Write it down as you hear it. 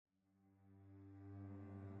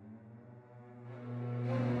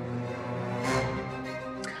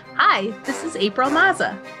Hi, this is April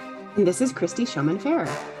Maza. And this is Christy Shulman-Ferrer.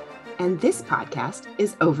 And this podcast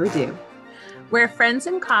is Overdue. We're friends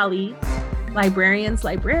and colleagues, librarians,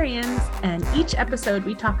 and each episode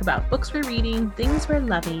we talk about books we're reading, things we're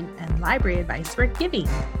loving, and library advice we're giving.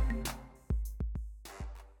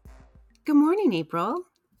 Good morning, April.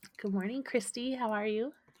 Good morning, Christy. How are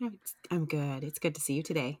you? I'm good. It's good to see you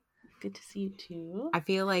today. Good to see you too. I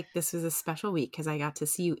feel like this was a special week because I got to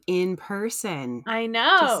see you in person. I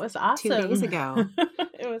know. It was awesome. 2 days ago.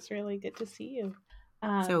 It was really good to see you.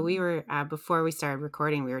 So we were, before we started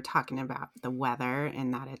recording, we were talking about the weather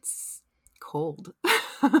and that it's cold.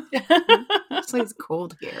 Actually, it's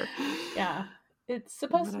cold here. Yeah. It's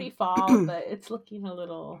supposed to be fall, but it's looking a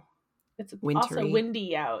little, it's wintry. Also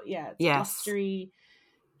windy out. Yeah. It's blustery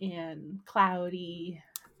and cloudy.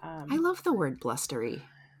 I love the word blustery.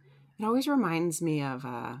 It always reminds me of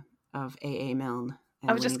A.A. Milne.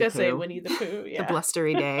 I was just going to say Winnie the Pooh. Yeah. The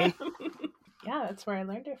blustery day. Yeah, that's where I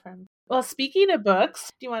learned it from. Well, speaking of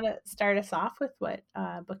books, do you want to start us off with what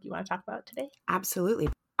book you want to talk about today? Absolutely.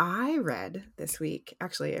 I read this week,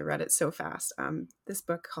 actually, I read it so fast, this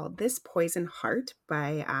book called This Poison Heart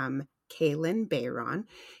by Kalynn Bayron.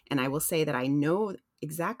 And I will say that I know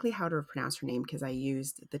exactly how to pronounce her name because I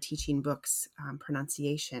used the Teaching Books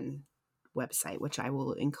pronunciation website, which I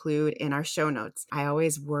will include in our show notes. I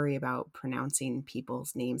always worry about pronouncing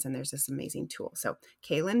people's names, and there's this amazing tool. So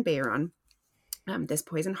Kalynn Bayron, This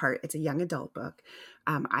Poison Heart, it's a young adult book.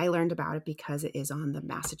 I learned about it because it is on the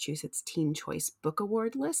Massachusetts Teen Choice Book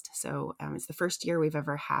Award list. So it's the first year we've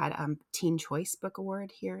ever had a Teen Choice Book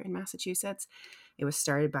Award here in Massachusetts. It was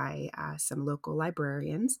started by some local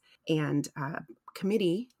librarians, and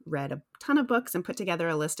committee read a ton of books and put together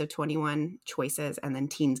a list of 21 choices, and then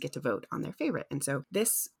teens get to vote on their favorite. And so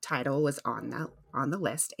this title was on the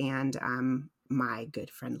list, and my good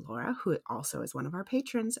friend Laura, who also is one of our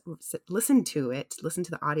patrons, listened to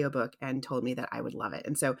the audiobook and told me that I would love it.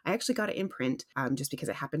 And so I actually got it in print just because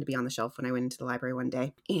it happened to be on the shelf when I went into the library one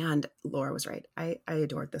day. And Laura was right. I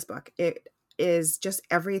adored this book. It is just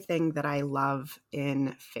everything that I love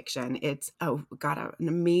in fiction. It's got an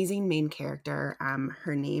amazing main character.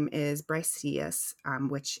 Her name is Briseis,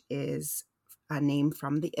 which is a name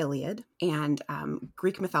from the Iliad, and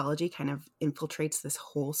Greek mythology kind of infiltrates this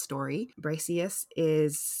whole story. Briseis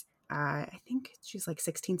is I think she's like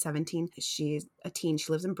 16, 17. She's a teen.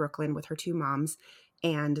 She lives in Brooklyn with her two moms,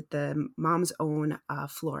 and the moms own a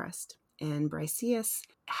florist. And Briseis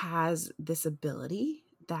has this ability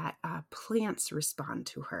that plants respond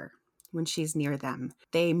to her when she's near them.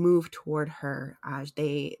 They move toward her.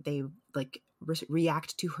 They like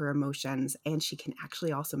react to her emotions, and she can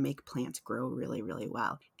actually also make plants grow really, really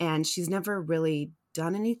well. And she's never really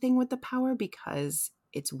done anything with the power because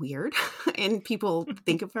it's weird and people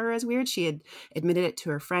think of her as weird. She had admitted it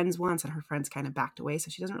to her friends once, and her friends kind of backed away,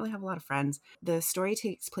 so she doesn't really have a lot of friends. The story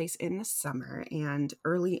takes place in the summer, and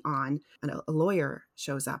early on, a lawyer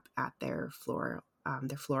shows up at their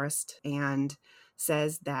florist, and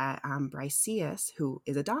says that Briseis, who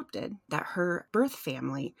is adopted, that her birth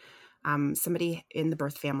family, somebody in the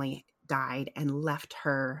birth family died and left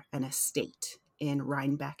her an estate in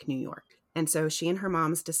Rhinebeck, New York. And so she and her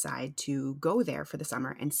moms decide to go there for the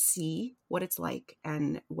summer and see what it's like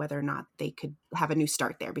and whether or not they could have a new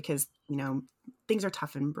start there because, things are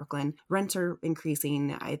tough in Brooklyn. Rents are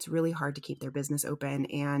increasing. It's really hard to keep their business open.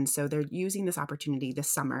 And so they're using this opportunity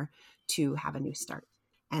this summer to have a new start.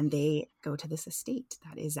 And they go to this estate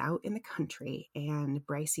that is out in the country. And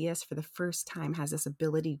Briseis, for the first time, has this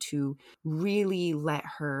ability to really let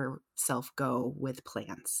herself go with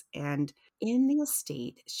plants. And in the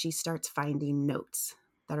estate, she starts finding notes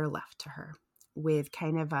that are left to her with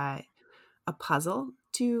kind of a puzzle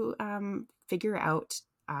to figure out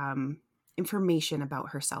information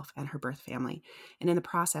about herself and her birth family. And in the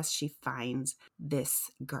process, she finds this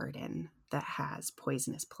garden that has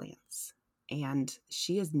poisonous plants. And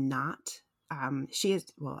she is not, I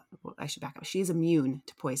should back up. She is immune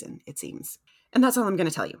to poison, it seems. And that's all I'm going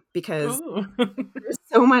to tell you because there's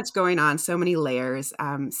so much going on, so many layers,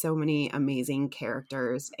 so many amazing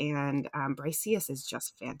characters. And Briseis is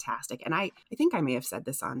just fantastic. And I think I may have said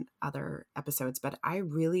this on other episodes, but I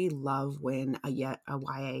really love when a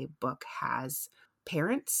YA book has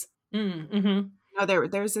parents. Mm-hmm.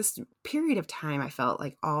 There's this period of time I felt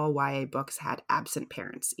like all YA books had absent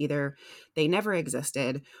parents. Either they never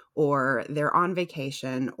existed, or they're on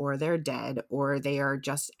vacation, or they're dead, or they are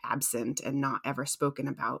just absent and not ever spoken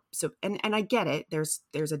about. So, and I get it.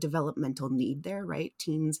 There's a developmental need there, right?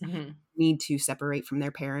 Teens need to separate from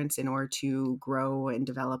their parents in order to grow and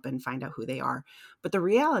develop and find out who they are. But the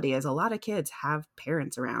reality is a lot of kids have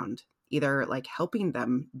parents around either like helping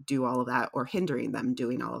them do all of that or hindering them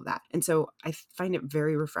doing all of that. And so I find it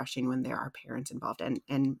very refreshing when there are parents involved.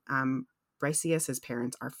 And Bryceus's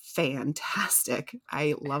parents are fantastic.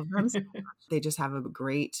 I love them so much. They just have a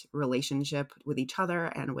great relationship with each other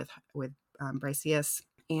and with Bryceus.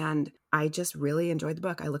 And I just really enjoyed the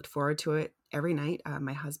book. I looked forward to it every night.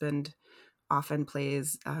 My husband often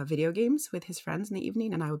plays video games with his friends in the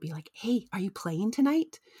evening, and I would be like, "Hey, are you playing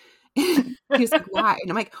tonight?" And he's like, "Why?" And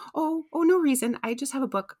I'm like, "Oh, no reason. I just have a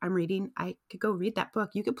book I'm reading. I could go read that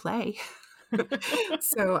book. You could play."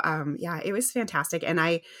 So yeah, it was fantastic. And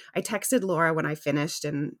I texted Laura when I finished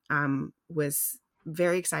and was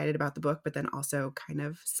very excited about the book, but then also kind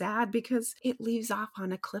of sad because it leaves off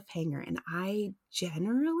on a cliffhanger. And I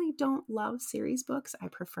generally don't love series books. I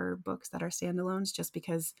prefer books that are standalones just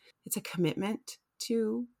because it's a commitment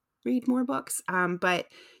to read more books. But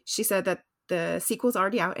she said that the sequel's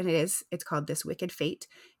already out, and it's called This Wicked Fate.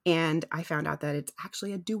 And I found out that it's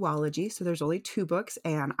actually a duology. So there's only 2 books,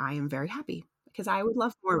 and I am very happy because I would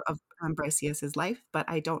love more of Bryceus's life, but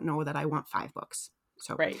I don't know that I want 5 books.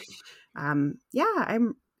 So, Right. Yeah,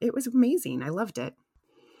 it was amazing. I loved it.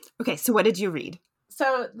 Okay. So what did you read?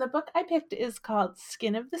 So the book I picked is called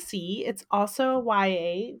Skin of the Sea. It's also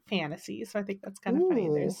YA fantasy. So I think that's kind of funny.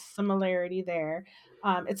 There's similarity there.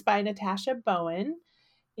 It's by Natasha Bowen.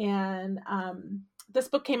 And this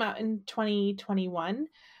book came out in 2021,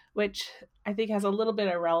 which I think has a little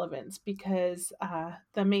bit of relevance because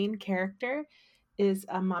the main character is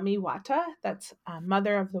Mami Wata. That's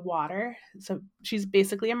Mother of the Water. So she's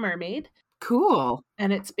basically a mermaid. Cool.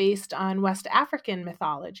 And it's based on West African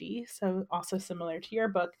mythology, so also similar to your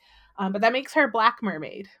book. But that makes her Black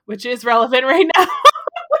Mermaid, which is relevant right now.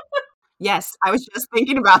 Yes, I was just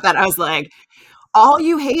thinking about that. I was like, all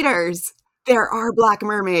you haters, there are Black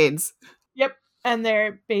mermaids. Yep. And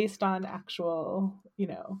they're based on actual,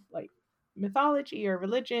 like mythology or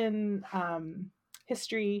religion,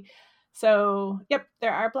 history. So, yep,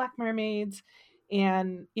 there are Black mermaids.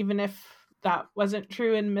 And even if that wasn't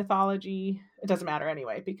true in mythology, it doesn't matter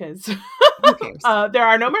anyway, because Who cares? There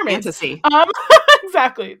are no mermaids. Fantasy.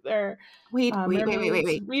 Exactly. Wait.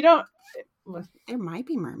 We don't. There might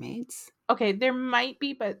be mermaids. Okay, there might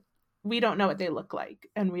be, but we don't know what they look like,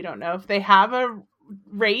 and we don't know if they have a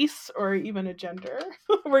race or even a gender.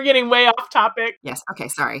 We're getting way off topic. Yes. Okay.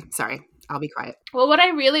 Sorry. I'll be quiet. Well, what I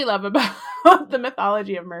really love about the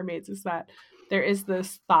mythology of mermaids is that there is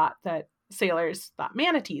this thought that sailors thought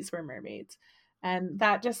manatees were mermaids, and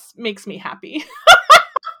that just makes me happy.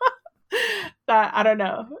 That, I don't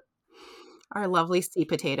know. Our lovely sea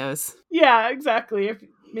potatoes. Yeah, exactly. If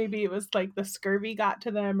maybe it was like the scurvy got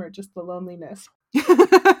to them or just the loneliness.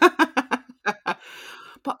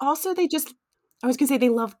 But also I was going to say they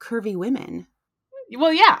love curvy women.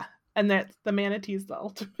 Well, yeah. And that the manatee's the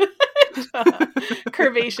ultimate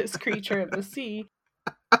curvaceous creature of the sea.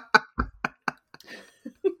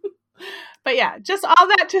 But yeah, just all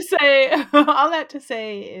that to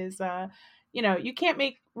say is, you can't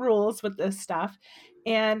make rules with this stuff.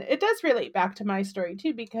 And it does relate back to my story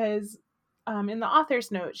too, because in the author's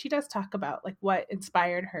note, she does talk about like what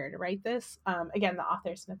inspired her to write this. Again, the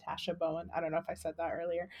author's Natasha Bowen. I don't know if I said that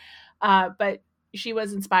earlier, but she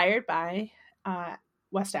was inspired by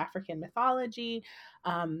West African mythology,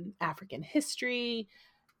 African history,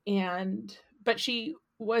 but she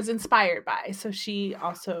was inspired by. So she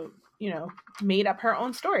also, made up her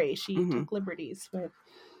own story. She took liberties with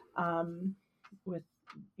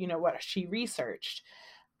what she researched,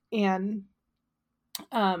 and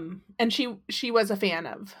she was a fan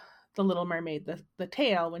of The Little Mermaid, the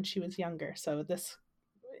tale, when she was younger. So this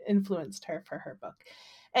influenced her for her book.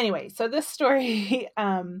 Anyway, so this story,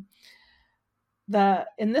 in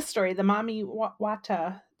this story, the Mami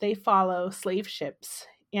Wata, they follow slave ships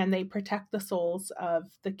and they protect the souls of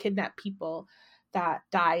the kidnapped people that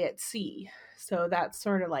die at sea. So that's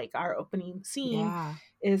sort of like our opening scene.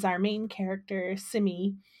 Is our main character,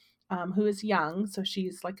 Simi, who is young. So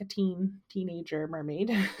she's like a teenager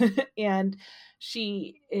mermaid. And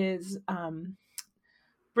she is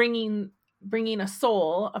bringing a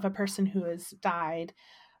soul of a person who has died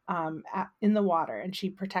in the water. And she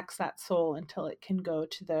protects that soul until it can go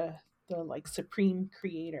to the like supreme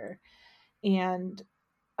creator. And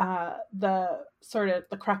the sort of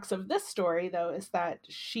the crux of this story, though, is that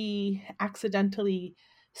she accidentally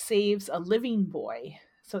saves a living boy.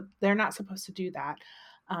 So they're not supposed to do that.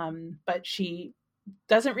 But she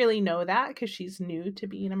doesn't really know that because she's new to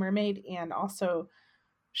being a mermaid. And also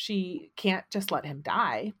she can't just let him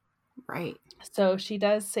die. Right. So she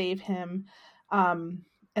does save him. And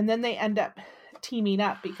then they end up teaming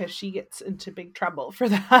up because she gets into big trouble for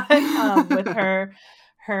that with her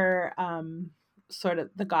her sort of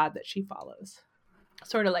the god that she follows,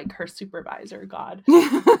 sort of like her supervisor god.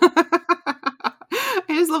 I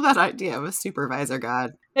just love that idea of a supervisor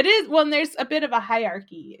god. It is, well, and there's a bit of a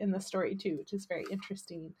hierarchy in the story too, which is very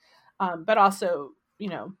interesting. But also,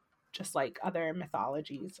 just like other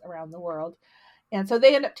mythologies around the world. And so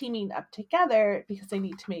they end up teaming up together because they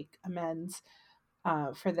need to make amends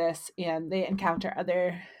for this, and they encounter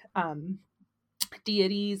other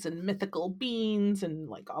deities and mythical beings and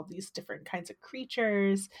like all these different kinds of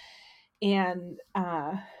creatures. And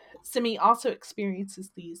Simi also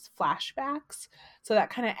experiences these flashbacks, so that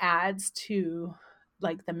kind of adds to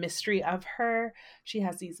like the mystery of her. She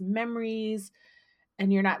has these memories,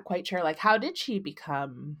 and you're not quite sure like how did she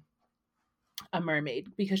become a mermaid,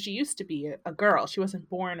 because she used to be a girl. She wasn't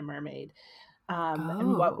born a mermaid.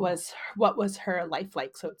 And what was her life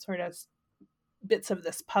like? So it's sort of bits of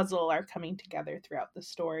this puzzle are coming together throughout the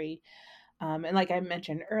story. And like I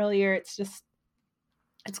mentioned earlier, it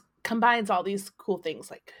combines all these cool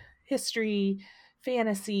things like history,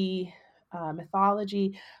 fantasy,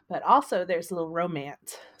 mythology, but also there's a little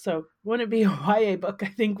romance. So wouldn't be a YA book, I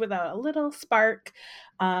think, without a little spark,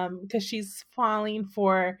 because she's falling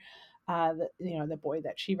for the boy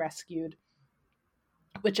that she rescued,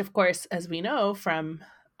 which of course, as we know from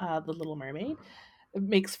The Little Mermaid,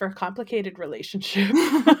 makes for a complicated relationship.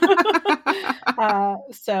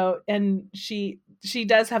 And she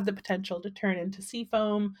does have the potential to turn into sea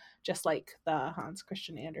foam, just like the Hans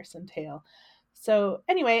Christian Andersen tale. So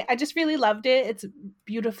anyway, I just really loved it. It's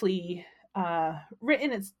beautifully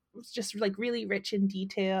written. It's just like really rich in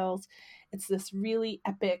details. It's this really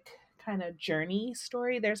epic kind of journey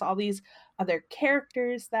story. There's all these other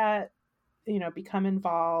characters that become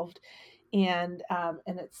involved, and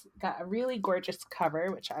it's got a really gorgeous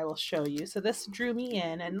cover, which I will show you. So this drew me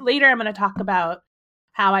in, and later I'm going to talk about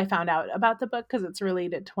how I found out about the book because it's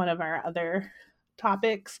related to one of our other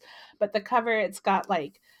topics. But the cover, it's got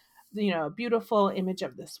like a beautiful image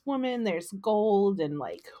of this woman. There's gold and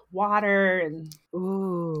like water and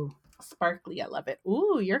Ooh, sparkly. I love it.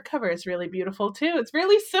 Ooh, your cover is really beautiful too. It's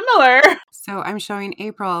really similar. so I'm showing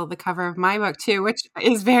April the cover of my book too, which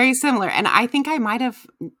is very similar. And I think I might have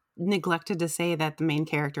neglected to say that the main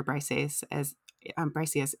character, Briseis,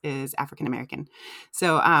 is African American.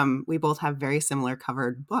 So we both have very similar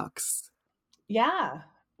covered books. Yeah.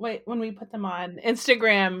 Wait, when we put them on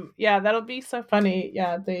Instagram, yeah, that'll be so funny.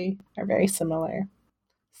 Yeah, they are very similar.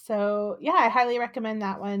 So yeah, I highly recommend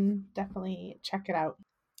that one. Definitely check it out.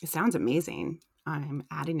 It sounds amazing. I'm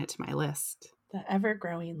adding it to my list. The ever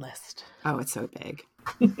growing list. Oh, it's so big.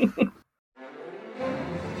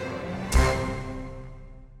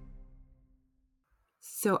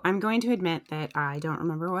 So I'm going to admit that I don't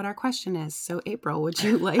remember what our question is. So April, would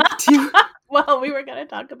you like to? Well, we were going to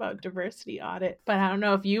talk about diversity audit, but I don't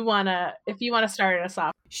know if you want to start us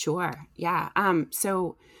off. Sure. Yeah.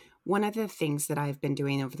 So one of the things that I've been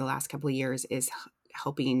doing over the last couple of years is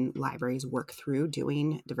helping libraries work through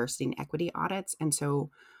doing diversity and equity audits. And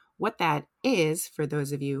so what that is, for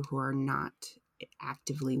those of you who are not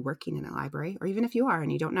actively working in a library, or even if you are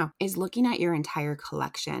and you don't know, is looking at your entire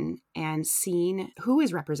collection and seeing who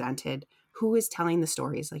is represented, who is telling the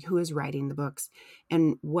stories, like who is writing the books,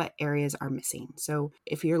 and what areas are missing. So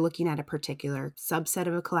if you're looking at a particular subset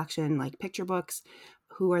of a collection, like picture books,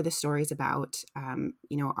 who are the stories about?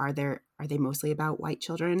 Are they mostly about white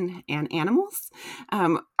children and animals?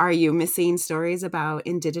 Are you missing stories about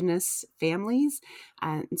Indigenous families?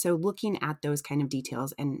 And so looking at those kind of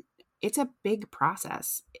details, and it's a big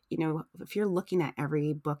process. If you're looking at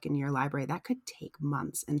every book in your library, that could take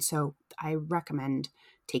months. And so I recommend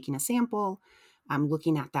taking a sample,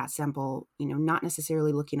 looking at that sample, not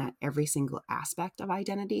necessarily looking at every single aspect of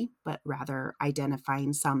identity, but rather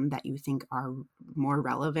identifying some that you think are more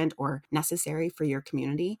relevant or necessary for your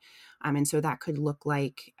community. And so that could look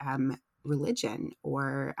like religion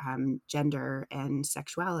or gender and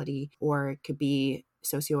sexuality, or it could be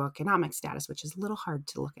socioeconomic status, which is a little hard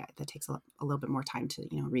to look at. That takes a little bit more time to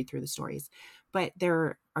read through the stories. But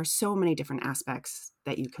there are so many different aspects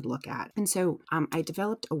that you could look at. And so I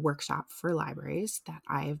developed a workshop for libraries that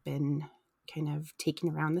I have been kind of taking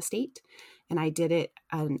around the state. And I did it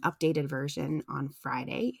an updated version on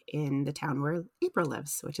Friday in the town where April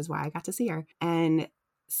lives, which is why I got to see her. And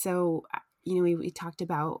so we talked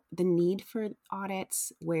about the need for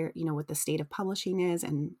audits, where, what the state of publishing is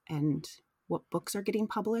and what books are getting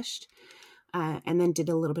published, and then did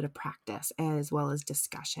a little bit of practice as well as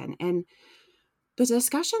discussion. And the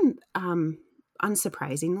discussion,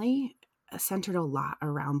 unsurprisingly, centered a lot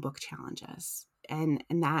around book challenges. And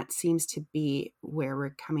that seems to be where we're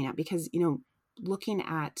coming at, because, looking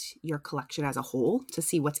at your collection as a whole to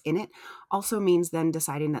see what's in it also means then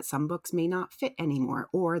deciding that some books may not fit anymore,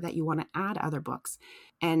 or that you want to add other books.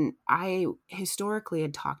 And I historically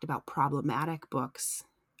had talked about problematic books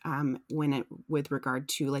with regard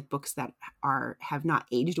to like books that have not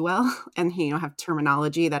aged well and have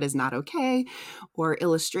terminology that is not okay, or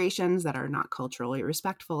illustrations that are not culturally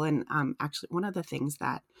respectful. And actually, one of the things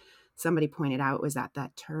that somebody pointed out was that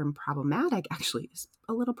term problematic actually is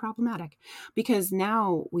a little problematic, because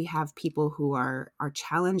now we have people who are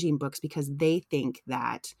challenging books because they think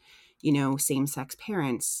that same-sex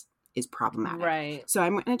parents is problematic. Right. So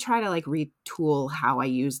I'm going to try to like retool how I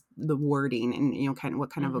use the wording and kind of what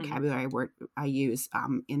kind of vocabulary I use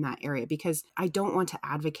in that area, because I don't want to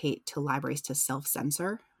advocate to libraries to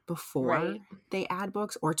self-censor before they add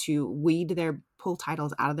books, or to pull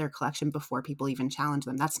titles out of their collection before people even challenge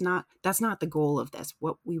them. That's not the goal of this.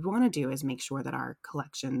 What we want to do is make sure that our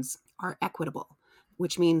collections are equitable,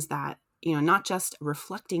 which means that not just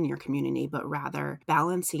reflecting your community, but rather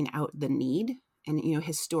balancing out the need. And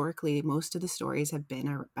historically, most of the stories have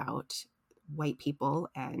been about white people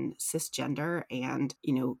and cisgender and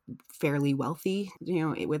fairly wealthy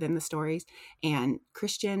within the stories, and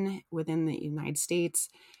Christian within the United States.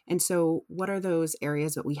 And so what are those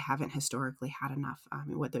areas that we haven't historically had enough,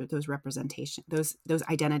 what those representation, those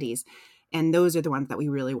identities, and those are the ones that we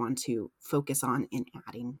really want to focus on in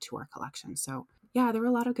adding to our collection. So yeah, there were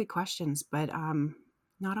a lot of good questions, but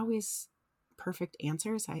not always perfect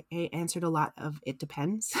answers. I answered a lot of it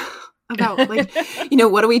depends about like,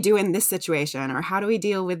 what do we do in this situation, or how do we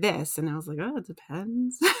deal with this? And I was like, oh, it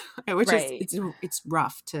depends, which is it's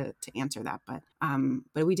rough to answer that, but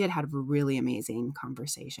we did have a really amazing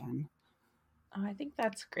conversation. Oh, I think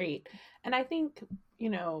that's great. And I think,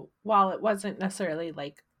 while it wasn't necessarily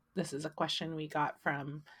like this is a question we got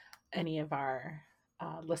from any of our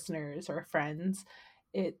listeners or friends,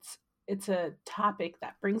 it's a topic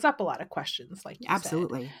that brings up a lot of questions, like you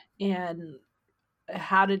Absolutely. said, and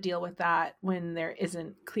how to deal with that when there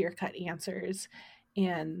isn't clear-cut answers,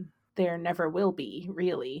 and there never will be,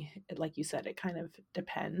 really. Like you said, it kind of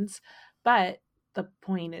depends. But the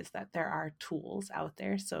point is that there are tools out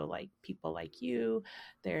there. So like people like you,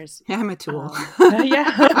 there's I'm a tool. Yeah.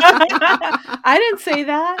 I didn't say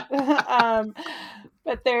that.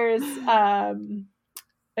 But there's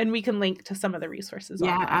and we can link to some of the resources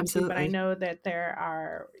online absolutely too, but I know that there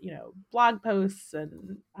are blog posts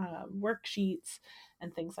and worksheets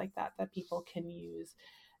and things like that people can use.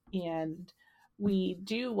 And we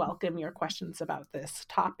do welcome your questions about this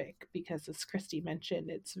topic, because as Christy mentioned,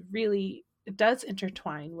 it does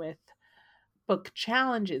intertwine with book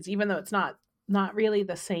challenges, even though it's not really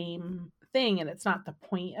the same thing, and it's not the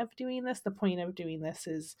point of doing this. The point of doing this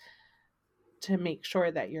is to make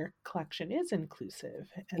sure that your collection is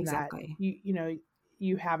inclusive, and exactly. that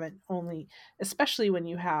you haven't only, especially when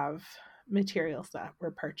you have materials that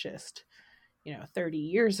were purchased 30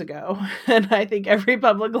 years ago, and I think every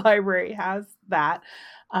public library has that.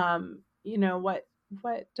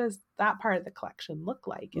 What does that part of the collection look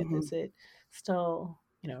like, and is it still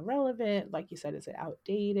relevant? Like you said, is it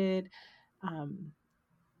outdated?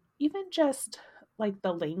 Even just like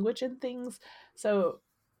the language and things. So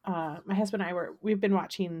my husband and we've been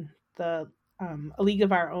watching the A League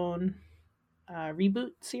of Our Own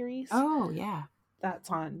reboot series. Oh yeah,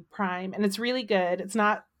 that's on Prime, and it's really good. It's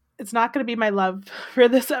not going to be my love for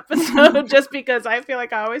this episode just because I feel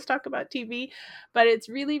like I always talk about TV, but it's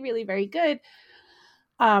really, really very good.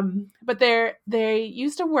 But they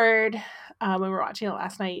used a word when we were watching it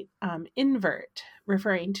last night, invert,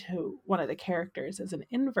 referring to one of the characters as an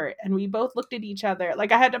invert. And we both looked at each other,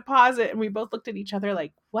 like I had to pause it, and we both looked at each other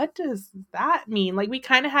like, what does that mean? Like we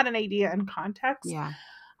kind of had an idea and context. Yeah.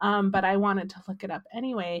 But I wanted to look it up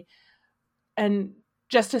anyway. And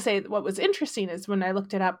just to say, what was interesting is when I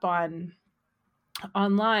looked it up online,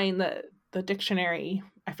 the dictionary,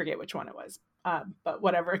 I forget which one it was, but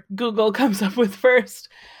whatever Google comes up with first,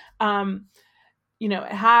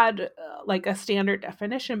 it had like a standard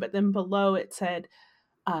definition, but then below it said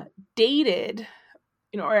dated,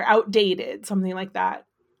 or outdated, something like that,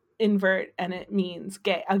 invert, and it means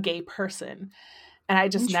a gay person. And I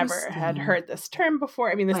just never had heard this term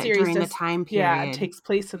before. I mean, the series during the time period, it takes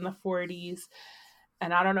place in the 40s,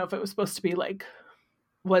 and I don't know if it was supposed to be like,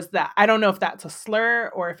 I don't know if that's a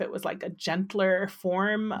slur or if it was like a gentler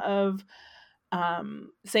form of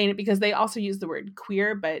saying it, because they also use the word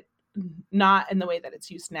queer, but not in the way that it's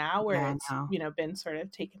used now, where it's been sort of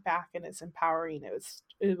taken back and it's empowering.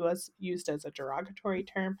 It was used as a derogatory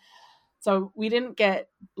term. So we didn't get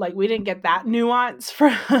that nuance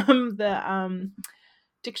from the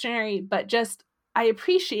dictionary, but just I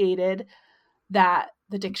appreciated that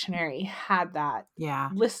the dictionary had that Yeah.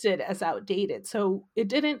 listed as outdated. So it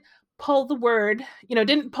didn't pull the word,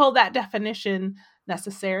 didn't pull that definition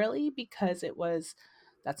necessarily, because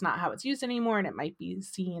that's not how it's used anymore, and it might be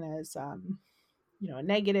seen as a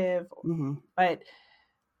negative, Mm-hmm. but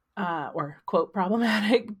or quote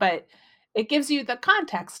problematic, but it gives you the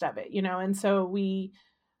context of it, and so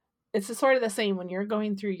it's sort of the same when you're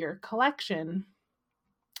going through your collection.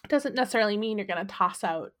 It doesn't necessarily mean you're going to toss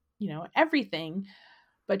out everything,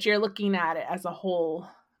 but you're looking at it as a whole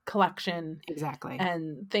collection. Exactly.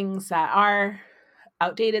 And things that are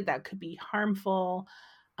outdated, that could be harmful,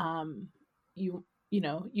 you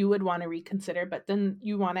would want to reconsider, but then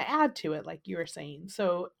you want to add to it, like you were saying.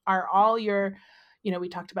 So are all your, we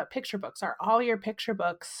talked about picture books, are all your picture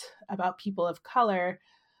books about people of color,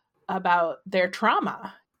 about their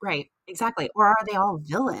trauma? Right. Exactly. Or are they all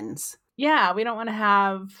villains? Yeah, we don't want to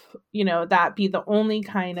have, that be the only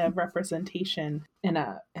kind of representation in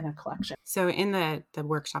a collection. So in the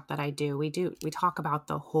workshop that I do, we talk about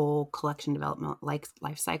the whole collection development life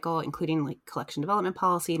cycle, including like collection development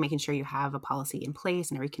policy, making sure you have a policy in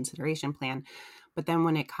place and a reconsideration plan. But then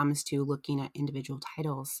when it comes to looking at individual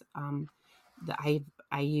titles, I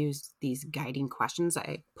use these guiding questions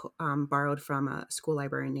I borrowed from a school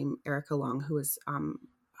librarian named Erica Long, who was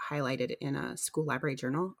highlighted in a school library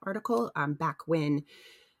journal article back when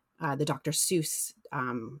the Dr. Seuss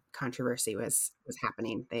controversy was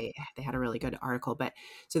happening. They had a really good article. But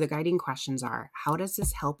so the guiding questions are: how does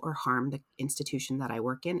this help or harm the institution that I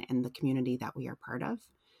work in and the community that we are part of?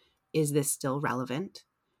 Is this still relevant?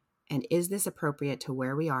 And is this appropriate to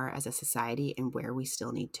where we are as a society and where we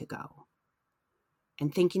still need to go?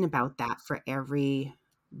 And thinking about that for every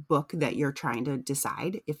book that you're trying to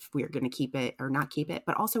decide if we're going to keep it or not keep it,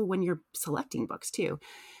 but also when you're selecting books too.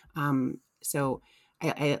 So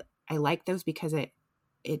I like those because it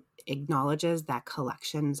acknowledges that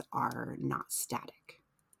collections are not static.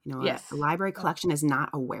 Yes. A library collection is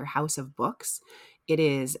not a warehouse of books. It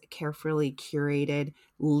is a carefully curated,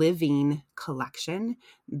 living collection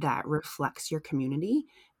that reflects your community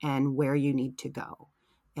and where you need to go.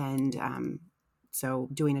 And so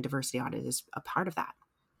doing a diversity audit is a part of that.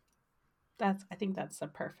 I think that's a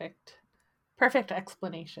perfect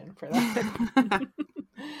explanation for that.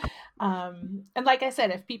 And like I said,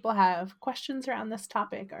 if people have questions around this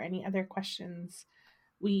topic or any other questions,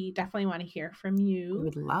 we definitely want to hear from you. We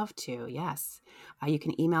would love to, yes. You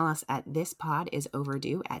can email us at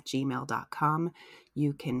thispodisoverdue@gmail.com.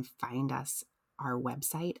 You can find us our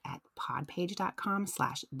website at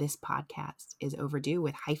podpage.com/thispodcastisoverdue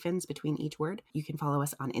with hyphens between each word. You can follow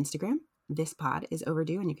us on Instagram,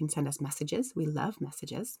 thispodisoverdue, and you can send us messages. We love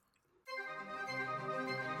messages.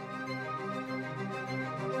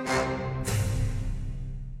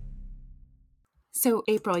 So,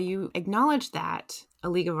 April, you acknowledged that A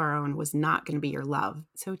League of Our Own was not going to be your love.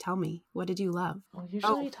 So tell me, what did you love? Well,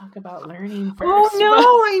 usually talk about learning first. Oh,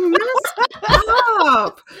 no, I messed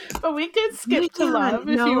up. But we could skip to love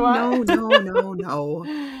if you want. No.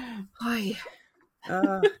 Hi.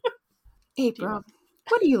 April,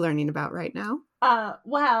 what are you learning about right now?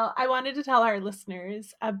 Well, I wanted to tell our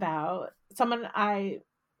listeners about someone I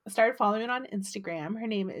started following on Instagram. Her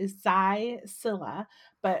name is Zai Silla,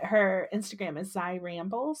 but her Instagram is Zai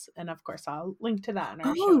Rambles. And of course, I'll link to that in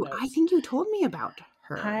our show notes. I think you told me about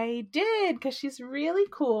her. I did, because she's really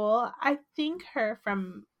cool. I think her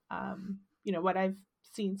from, what I've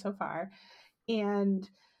seen so far. And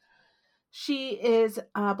she is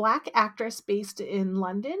a Black actress based in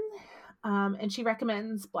London. And she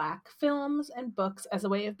recommends Black films and books as a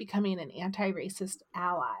way of becoming an anti-racist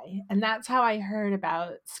ally. And that's how I heard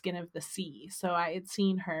about Skin of the Sea. So I had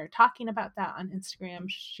seen her talking about that on Instagram.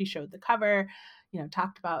 She showed the cover,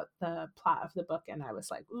 talked about the plot of the book. And I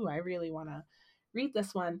was like, ooh, I really want to read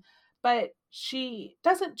this one. But she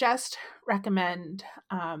doesn't just recommend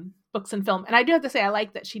books and film. And I do have to say, I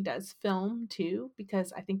like that she does film too,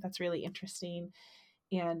 because I think that's really interesting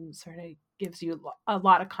and sort of gives you a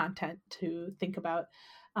lot of content to think about.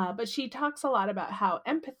 But she talks a lot about how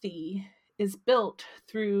empathy is built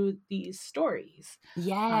through these stories.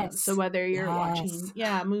 Yes. So whether you're watching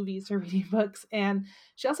movies or reading books. And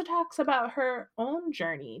she also talks about her own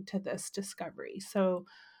journey to this discovery. So,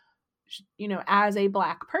 as a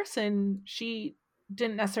Black person, she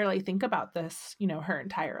didn't necessarily think about this, her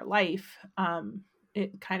entire life.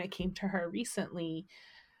 It kind of came to her recently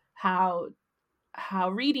how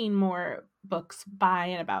reading more books by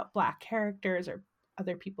and about Black characters or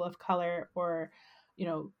other people of color, or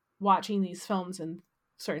watching these films and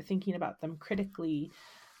sort of thinking about them critically,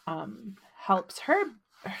 helps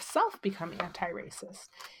herself become anti-racist.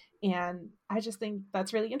 And I just think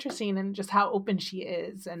that's really interesting, and just how open she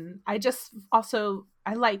is. And I just also,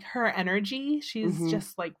 I like her energy. She's Mm-hmm.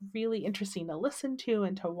 just like really interesting to listen to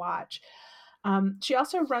and to watch. She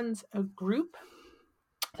also runs a group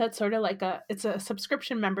that's sort of like it's a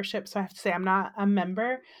subscription membership. So I have to say I'm not a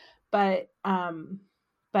member, but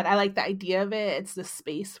I like the idea of it. It's the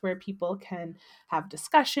space where people can have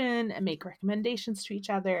discussion and make recommendations to each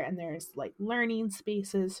other, and there's like learning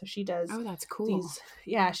spaces. So she does Oh, that's cool. these,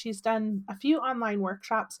 yeah, she's done a few online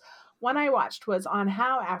workshops. One I watched was on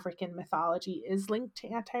how African mythology is linked to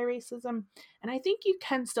anti-racism, and I think you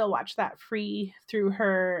can still watch that free through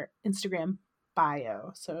her Instagram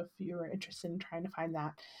bio. So if you were interested in trying to find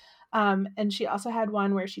that. And she also had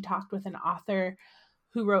one where she talked with an author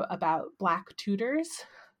who wrote about Black tutors,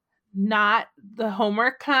 not the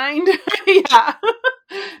homework kind. Yeah.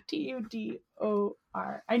 Tudor.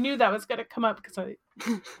 I knew that was going to come up because I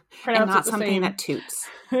And pronounce not it the something same. that toots.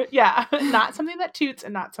 Yeah. Not something that toots,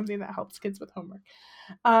 and not something that helps kids with homework.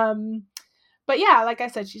 But yeah, like I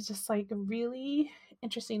said, she's just like really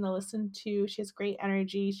interesting to listen to. She has great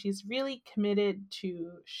energy. She's really committed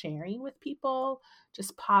to sharing with people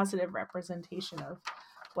just positive representation of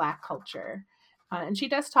Black culture. And she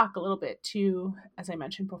does talk a little bit too, as I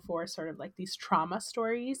mentioned before, sort of like these trauma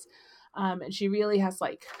stories. And she really has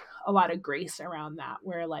like a lot of grace around that,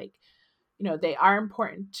 where like, they are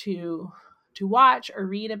important to watch or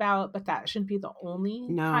read about, but that shouldn't be the only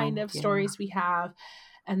kind No, of yeah. stories we have.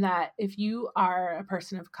 And that if you are a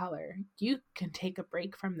person of color, you can take a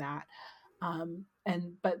break from that.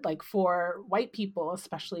 But like for white people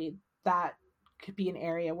especially, that could be an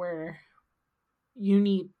area where you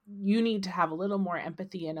need to have a little more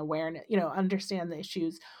empathy and awareness, understand the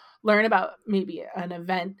issues, learn about maybe an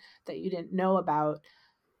event that you didn't know about,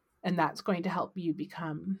 and that's going to help you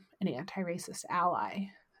become an anti-racist ally.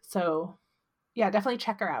 So yeah, definitely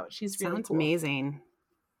check her out. She's really Sounds cool. amazing.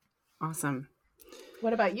 Awesome.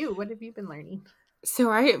 What about you? What have you been learning? So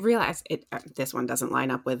I realize this one doesn't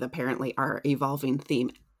line up with apparently our evolving theme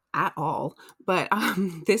at all. But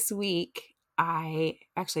this week,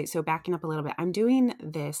 so backing up a little bit, I'm doing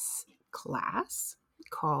this class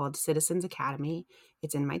called Citizens Academy.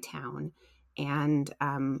 It's in my town, and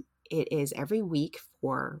it is every week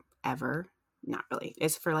forever. Not really.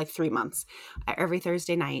 It's for like 3 months, every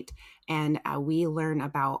Thursday night. And we learn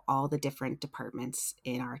about all the different departments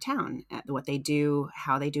in our town, what they do,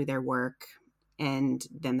 how they do their work, and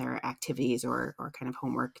then there are activities or kind of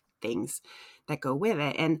homework things that go with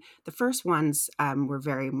it. And the first ones were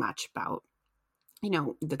very much about,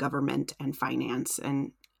 the government and finance.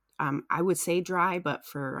 And I would say dry, but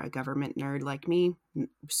for a government nerd like me,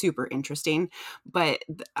 super interesting. But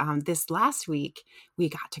this last week, we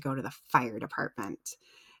got to go to the fire department.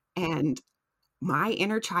 And my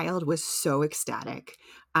inner child was so ecstatic.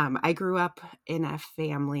 I grew up in a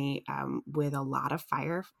family with a lot of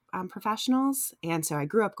fire professionals, and so I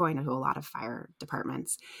grew up going to a lot of fire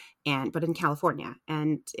departments, but in California,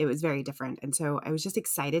 and it was very different. And so I was just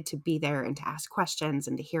excited to be there and to ask questions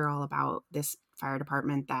and to hear all about this fire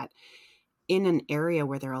department that, in an area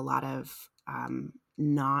where there are a lot of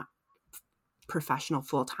not professional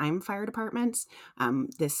full-time fire departments,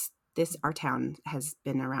 this our town has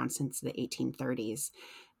been around since the 1830s.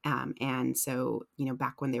 And so,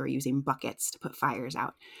 back when they were using buckets to put fires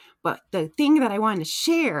out. But the thing that I wanted to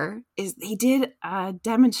share is they did a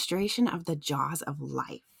demonstration of the jaws of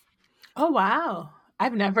life. Oh, wow.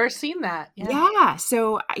 I've never seen that. Yeah. Yeah.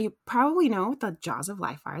 So you probably know what the jaws of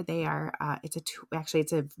life are. They are, it's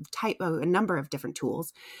a type of a number of different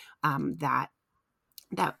tools that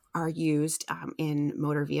are used in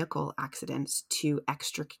motor vehicle accidents to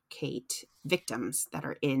extricate victims that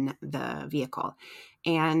are in the vehicle.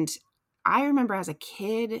 And I remember as a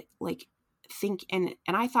kid, like and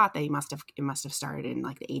I thought it must have started in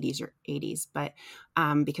like the 80s, but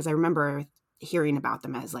because I remember hearing about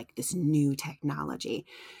them as like this new technology,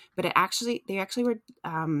 but they actually were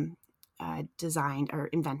designed or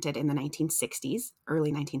invented in the 1960s,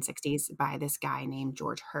 early 1960s, by this guy named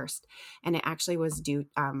George Hurst. And it actually was due,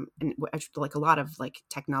 and like a lot of like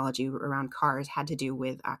technology around cars had to do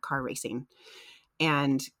with car racing.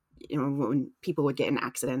 And, when people would get in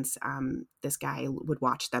accidents, this guy would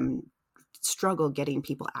watch them struggle getting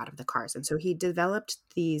people out of the cars. And so he developed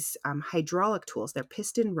these hydraulic tools. They're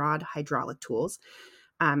piston rod hydraulic tools.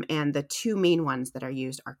 And the two main ones that are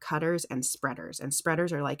used are cutters and spreaders. And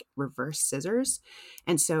spreaders are like reverse scissors.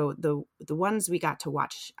 And so the ones we got to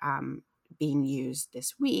watch being used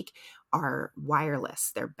this week are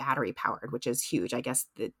wireless. They're battery powered, which is huge. I guess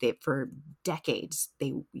that for decades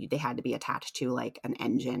they had to be attached to like an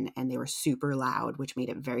engine, and they were super loud, which made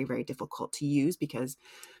it very, very difficult to use, because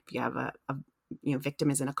if you have a victim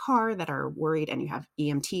is in a car that are worried, and you have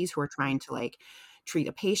EMTs who are trying to like treat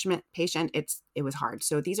a patient, it was hard.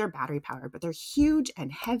 So these are battery powered, but they're huge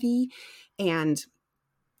and heavy, and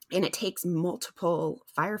it takes multiple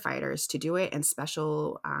firefighters to do it, and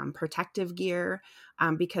special protective gear,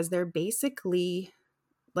 because they're basically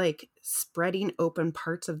like spreading open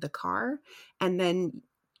parts of the car and then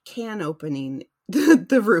can opening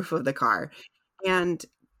the roof of the car. And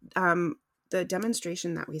the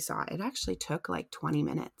demonstration that we saw, it actually took like 20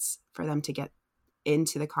 minutes for them to get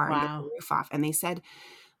into the car and get the Wow. roof off. And they said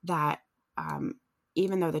that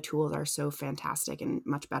even though the tools are so fantastic and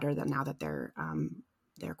much better than now that they're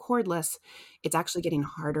cordless, it's actually getting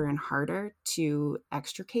harder and harder to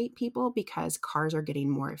extricate people, because cars are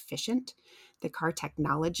getting more efficient. The car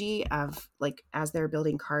technology of like, as they're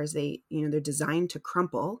building cars, they're designed to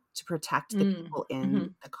crumple to protect the people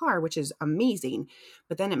in the car, which is amazing.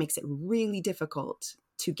 But then it makes it really difficult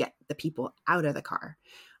to get the people out of the car.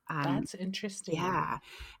 That's interesting. Yeah.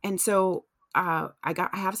 And so I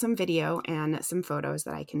have some video and some photos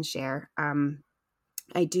that I can share.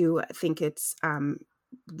 I do think it's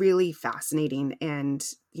really fascinating, and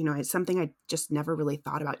it's something I just never really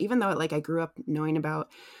thought about. Even though like I grew up knowing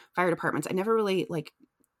about fire departments, I never really like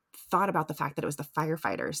thought about the fact that it was the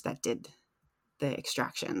firefighters that did the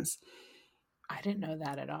extractions. I didn't know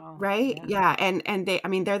that at all. Right? Yeah. And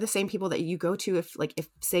they're the same people that you go to if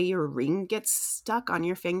say your ring gets stuck on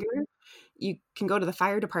your finger, you can go to the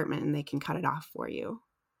fire department and they can cut it off for you.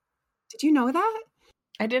 Did you know that?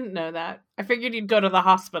 I didn't know that. I figured you'd go to the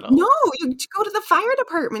hospital. No, you go to the fire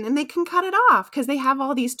department and they can cut it off, because they have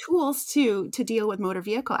all these tools to deal with motor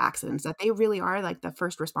vehicle accidents, that they really are like the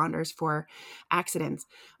first responders for accidents.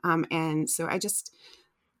 And so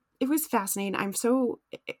it was fascinating. I'm so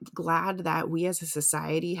glad that we as a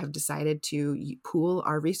society have decided to pool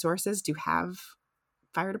our resources to have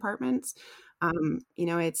fire departments.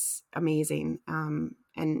 It's amazing.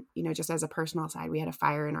 And, just as a personal side, we had a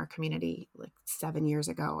fire in our community like 7 years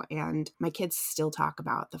ago, and my kids still talk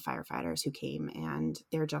about the firefighters who came, and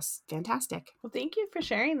they're just fantastic. Well, thank you for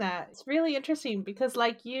sharing that. It's really interesting, because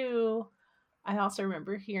like you, I also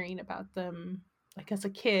remember hearing about them like as a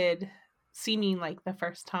kid, seeming like the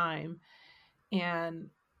first time. And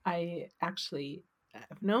I actually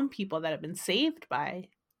have known people that have been saved by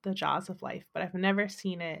the jaws of life, but I've never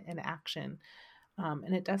seen it in action.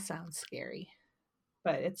 And it does sound scary,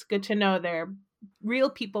 but it's good to know there are real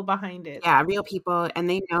people behind it. Yeah, real people, and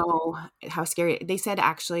they know how scary. They said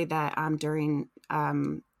actually that during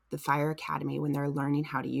the fire academy, when they're learning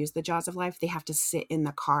how to use the jaws of life, they have to sit in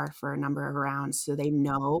the car for a number of rounds, so they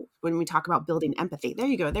know. When we talk about building empathy, there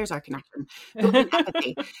you go, there's our connection. Building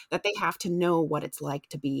empathy, that they have to know what it's like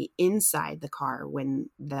to be inside the car when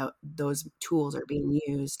those tools are being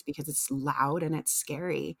used, because it's loud and it's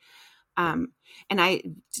scary. And I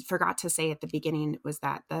forgot to say at the beginning was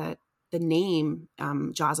that the name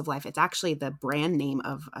Jaws of Life, it's actually the brand name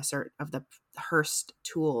of the Hurst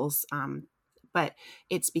tools, but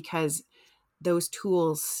it's because those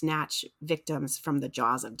tools snatch victims from the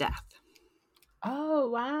jaws of death. Oh,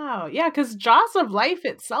 wow. Yeah, because Jaws of Life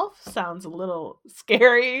itself sounds a little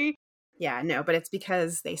scary. Yeah, no, but it's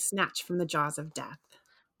because they snatch from the jaws of death.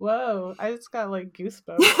 Whoa, I just got like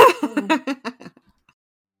goosebumps.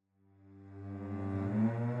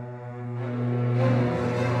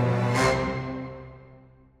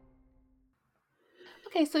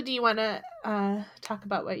 Okay, so do you want to talk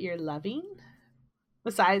about what you're loving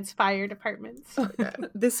besides fire departments?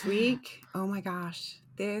 This week, oh my gosh,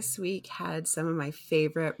 this week had some of my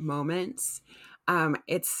favorite moments.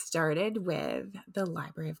 It started with the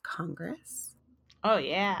Library of Congress. Oh,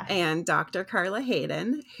 yeah. And Dr. Carla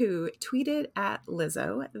Hayden, who tweeted at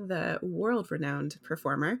Lizzo, the world-renowned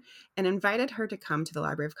performer, and invited her to come to the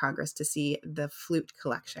Library of Congress to see the flute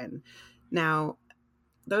collection. Now,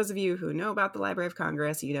 those of you who know about the Library of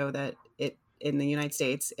Congress, you know that in the United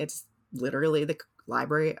States, it's literally the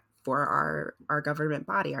library for our government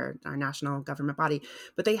body, our national government body.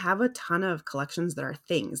 But they have a ton of collections that are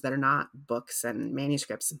things that are not books and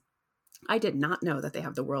manuscripts. I did not know that they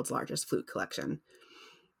have the world's largest flute collection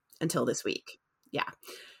until this week. Yeah.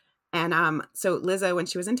 And so Lizzo, when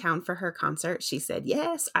she was in town for her concert, she said,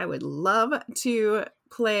 yes, I would love to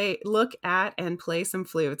look at and play some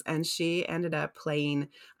flutes. And she ended up playing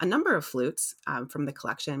a number of flutes from the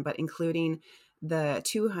collection, but including the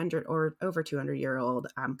 200 or over 200-year-old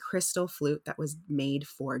crystal flute that was made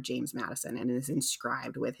for James Madison and is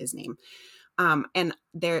inscribed with his name. And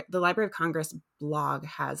the Library of Congress blog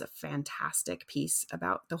has a fantastic piece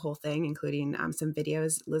about the whole thing, including some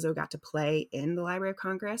videos. Lizzo got to play in the Library of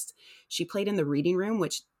Congress. She played in the reading room,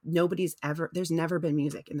 which there's never been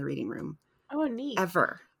music in the reading room. Oh, neat.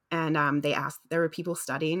 Ever. And there were people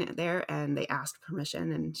studying there, and they asked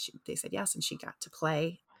permission, and they said yes, and she got to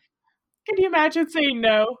play. Can you imagine saying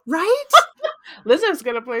no? Right? Lizzo's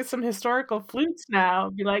going to play some historical flutes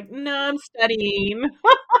now. Be like, no, I'm studying.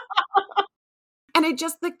 And it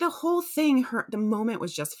just, like, the whole thing, the moment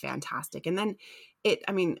was just fantastic. And then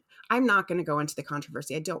I'm not going to go into the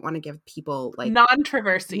controversy. I don't want to give people like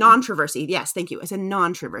non-controversy. Yes, thank you. It's a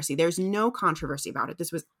non-controversy. There's no controversy about it.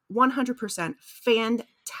 This was 100%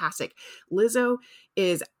 fantastic. Lizzo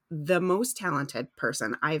is the most talented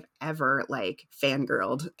person I've ever like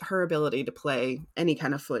fangirled. Her ability to play any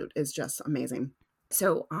kind of flute is just amazing.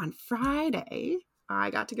 So on Friday, I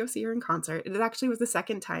got to go see her in concert. It actually was the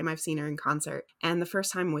second time I've seen her in concert. And the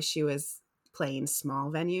first time was she was playing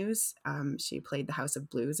small venues. She played the House of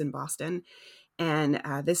Blues in Boston. And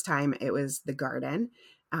this time it was the Garden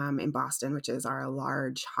in Boston, which is our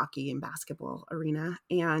large hockey and basketball arena.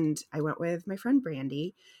 And I went with my friend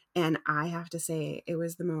Brandy. And I have to say, it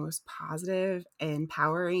was the most positive,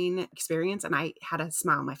 empowering experience. And I had a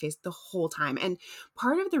smile on my face the whole time. And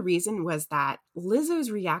part of the reason was that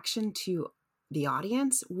Lizzo's reaction to the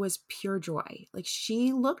audience was pure joy. Like,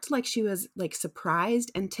 she looked like she was like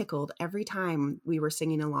surprised and tickled every time we were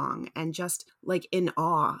singing along, and just like in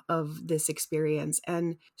awe of this experience.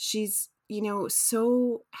 And she's,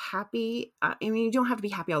 so happy. You don't have to be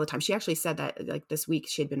happy all the time. She actually said that like this week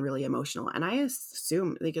she had been really emotional, and I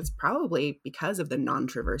assume like it's probably because of the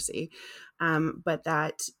non-controversy, but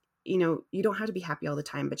that you don't have to be happy all the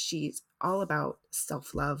time, but she's all about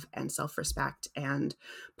self-love and self-respect and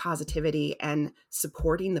positivity and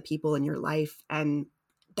supporting the people in your life. And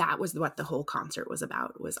that was what the whole concert was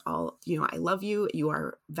about. It was all, I love you. You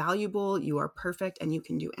are valuable. You are perfect, and you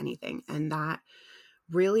can do anything. And that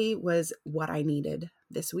really was what I needed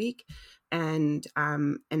this week. And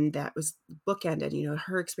that was bookended,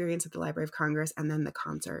 her experience at the Library of Congress and then the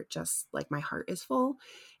concert. Just like, my heart is full,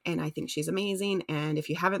 and I think she's amazing. And if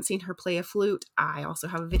you haven't seen her play a flute, I also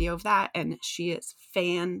have a video of that, and she is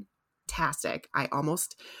fantastic. I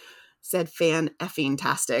almost said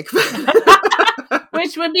fan-effing-tastic.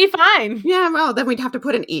 Which would be fine. Yeah, well, then we'd have to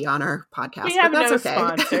put an E on our podcast. We have no okay.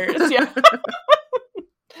 sponsors. Yeah.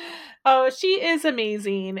 Oh, she is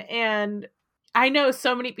amazing. And I know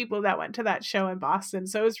so many people that went to that show in Boston.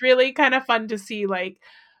 So it was really kind of fun to see, like,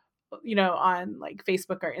 on like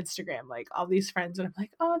Facebook or Instagram, like all these friends, and I'm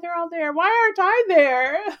like, oh, they're all there. Why aren't I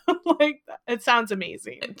there? Like, it sounds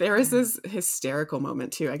amazing. There was this hysterical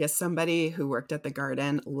moment too. I guess somebody who worked at the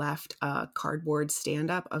Garden left a cardboard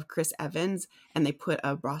stand-up of Chris Evans, and they put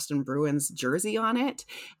a Boston Bruins jersey on it,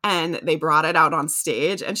 and they brought it out on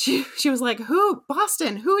stage, and she was like,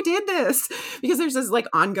 Boston, who did this? Because there's this like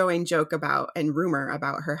ongoing joke about and rumor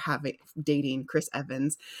about her dating Chris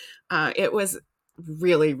Evans. It was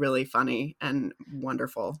really, really funny and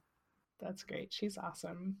wonderful. That's great. She's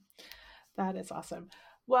awesome. That is awesome.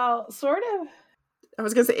 Well, sort of. I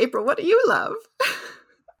was going to say, April, what do you love?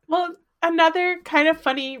 Well, another kind of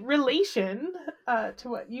funny relation to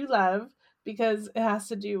what you love, because it has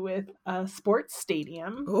to do with a sports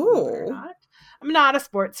stadium. Oh. I'm not a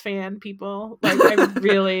sports fan, people. Like,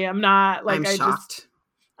 I'm not. Like, I'm shocked.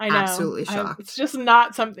 I know. Absolutely shocked. It's just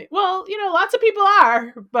not something. Well, lots of people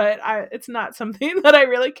are, but it's not something that I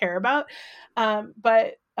really care about.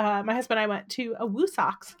 But my husband and I went to a Woo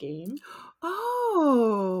Sox game.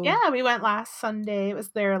 Oh. Yeah, we went last Sunday. It was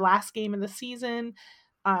their last game of the season.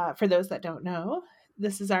 For those that don't know,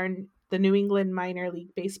 this is the New England Minor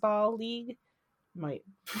League Baseball League. The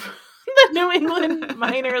New England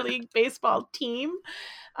Minor League Baseball team.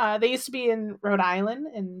 They used to be in Rhode Island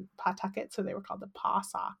in Pawtucket, so they were called the Paw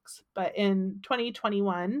Sox. But in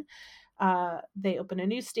 2021, they opened a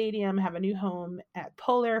new stadium, have a new home at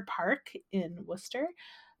Polar Park in Worcester.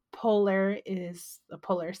 Polar is the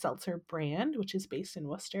Polar Seltzer brand, which is based in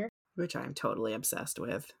Worcester. Which I'm totally obsessed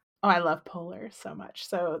with. Oh, I love Polar so much.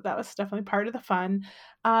 So that was definitely part of the fun.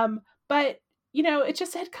 But, it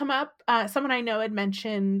just had come up. Someone I know had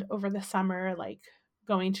mentioned over the summer, like,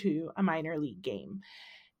 going to a minor league game.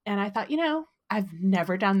 And I thought, I've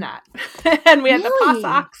never done that. And we had the Paw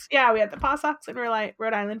Sox. Yeah, we had the Paw Sox in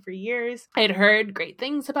Rhode Island for years. I had heard great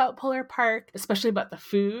things about Polar Park, especially about the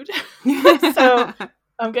food. So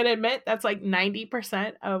I'm going to admit that's like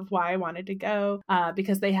 90% of why I wanted to go,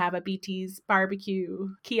 because they have a BT's barbecue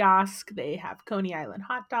kiosk. They have Coney Island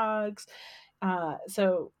hot dogs.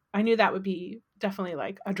 So I knew that would be definitely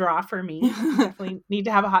like a draw for me. Definitely need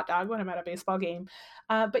to have a hot dog when I'm at a baseball game.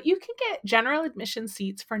 But you can get general admission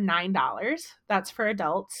seats for $9. That's for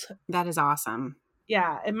adults. That is awesome.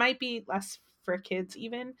 Yeah, it might be less for kids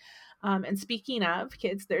even. And speaking of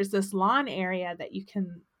kids, there's this lawn area that you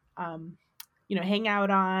can, hang out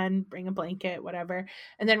on, bring a blanket, whatever.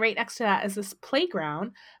 And then right next to that is this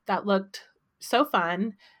playground that looked so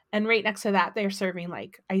fun. And right next to that, they're serving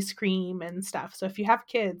like ice cream and stuff. So if you have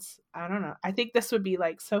kids, I don't know, I think this would be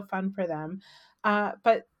like so fun for them.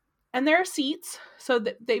 And there are seats. So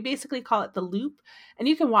they basically call it the loop. And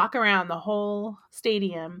you can walk around the whole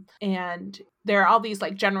stadium. And there are all these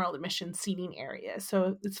like general admission seating areas.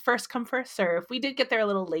 So it's first come, first serve. We did get there a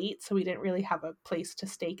little late, so we didn't really have a place to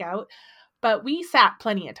stake out. But we sat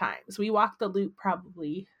plenty of times. We walked the loop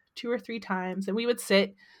probably 2 or 3 times, and we would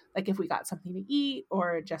sit like if we got something to eat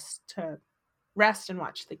or just to rest and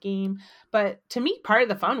watch the game. But to me, part of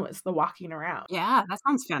the fun was the walking around. Yeah, that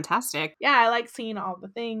sounds fantastic. Yeah, I like seeing all the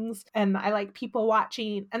things, and I like people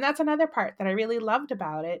watching. And that's another part that I really loved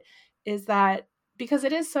about it, is that because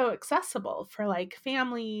it is so accessible for like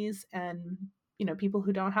families and people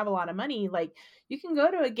who don't have a lot of money, like you can go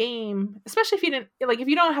to a game, especially if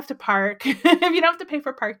you don't have to park, if you don't have to pay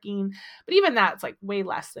for parking, but even that's like way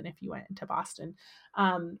less than if you went into Boston.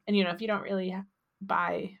 And if you don't really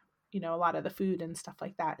buy, a lot of the food and stuff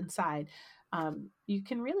like that inside, you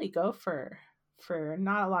can really go for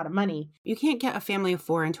not a lot of money. You can't get a family of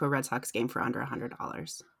 4 into a Red Sox game for under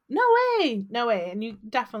 $100. No way. And you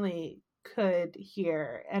definitely could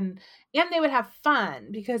here, and they would have fun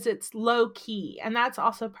because it's low key, and that's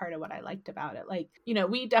also part of what I liked about it. Like,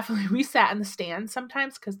 we sat in the stands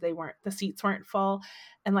sometimes because the seats weren't full,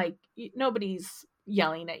 and like nobody's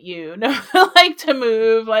yelling at you, no, like to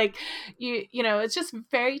move, like it's just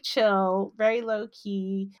very chill, very low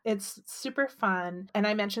key. It's super fun. And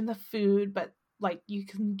I mentioned the food, but like you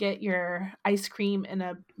can get your ice cream in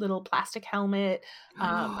a little plastic helmet.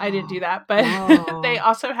 I didn't do that, but they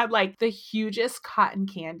also had like the hugest cotton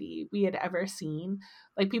candy we had ever seen.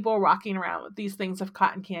 Like people were walking around with these things of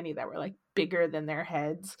cotton candy that were like bigger than their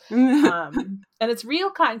heads. And it's real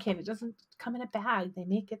cotton candy. It doesn't come in a bag. They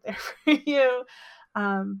make it there for you.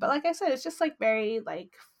 But like I said, it's just like very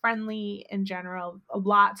like friendly in general.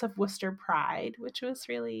 Lots of Worcester pride, which was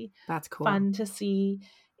really that's cool, fun to see.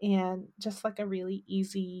 And just like a really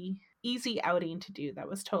easy outing to do that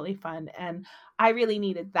was totally fun. And I really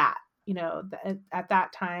needed that. At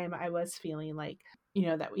that time I was feeling like,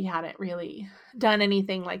 that we hadn't really done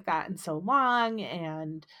anything like that in so long.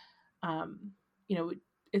 And,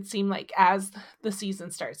 it seemed like as the season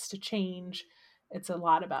starts to change, it's a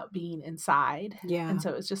lot about being inside. Yeah. And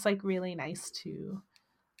so it's just like really nice to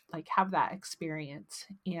like have that experience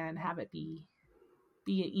and have it be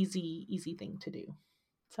an easy thing to do.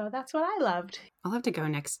 So that's what I loved. I'll have to go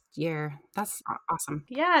next year. That's awesome.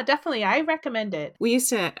 Yeah, definitely. I recommend it. We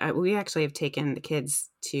actually have taken the kids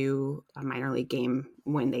to a minor league game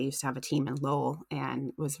when they used to have a team in Lowell,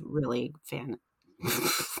 and it was really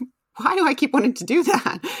why do I keep wanting to do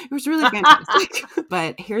that? It was really fantastic.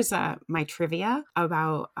 But here's my trivia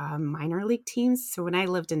about minor league teams. So when I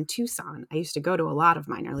lived in Tucson, I used to go to a lot of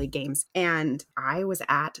minor league games. And I was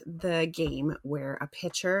at the game where a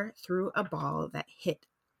pitcher threw a ball that hit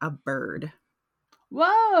a bird.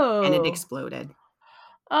 Whoa. And it exploded.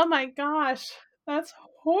 Oh my gosh. That's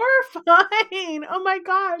horrifying. Oh my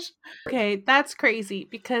gosh. Okay, that's crazy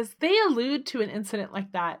because they allude to an incident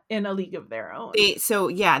like that in A League of Their Own.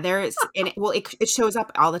 There is, and it shows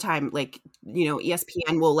up all the time. Like,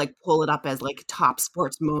 ESPN will like pull it up as like top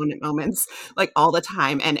sports moments, like all the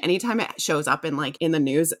time. And anytime it shows up in the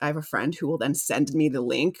news, I have a friend who will then send me the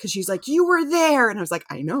link because she's like, "You were there," and I was like,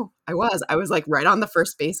 "I know, I was like right on the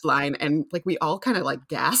first baseline," and like we all kind of like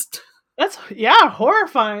gasped. That's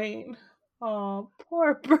horrifying. Oh,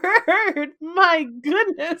 poor bird. My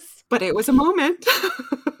goodness. But it was a moment.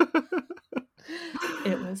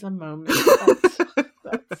 It was a moment.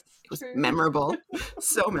 It was memorable.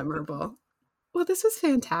 So memorable. Well, this was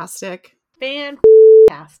fantastic.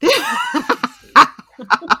 Fantastic.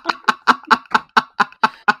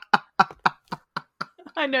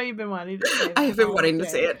 I know you've been wanting to say that. I have been wanting to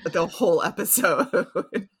say it the whole episode.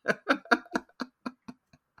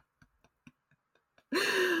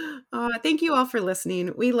 Thank you all for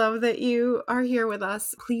listening. We love that you are here with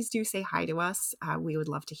us. Please do say hi to us. We would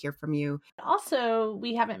love to hear from you. Also,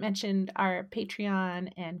 we haven't mentioned our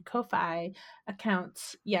Patreon and Ko-Fi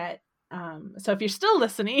accounts yet. So if you're still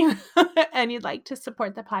listening and you'd like to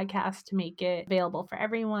support the podcast to make it available for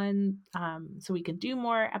everyone, so we can do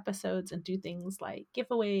more episodes and do things like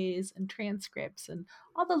giveaways and transcripts and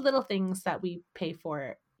all the little things that we pay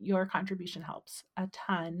for, your contribution helps a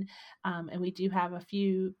ton. And we do have a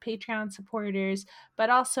few Patreon supporters, but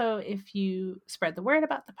also if you spread the word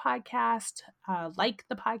about the podcast, like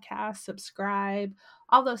the podcast, subscribe,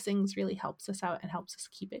 all those things really helps us out and helps us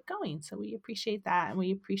keep it going. So we appreciate that, and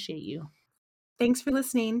we appreciate you. Thanks for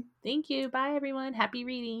listening. Thank you. Bye, everyone. Happy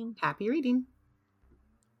reading. Happy reading.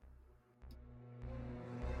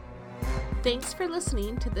 Thanks for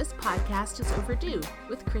listening to This Podcast is Overdue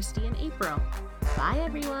with Christy and April. Bye,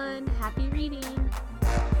 everyone. Happy reading.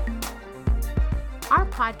 Our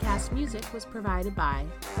podcast music was provided by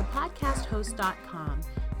thepodcasthost.com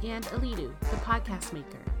and Alidu, the podcast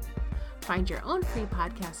maker. Find your own free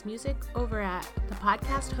podcast music over at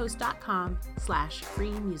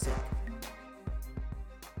thepodcasthost.com/free music.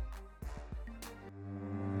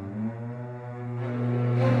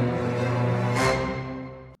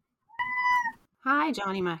 Hi,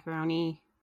 Johnny Macaroni.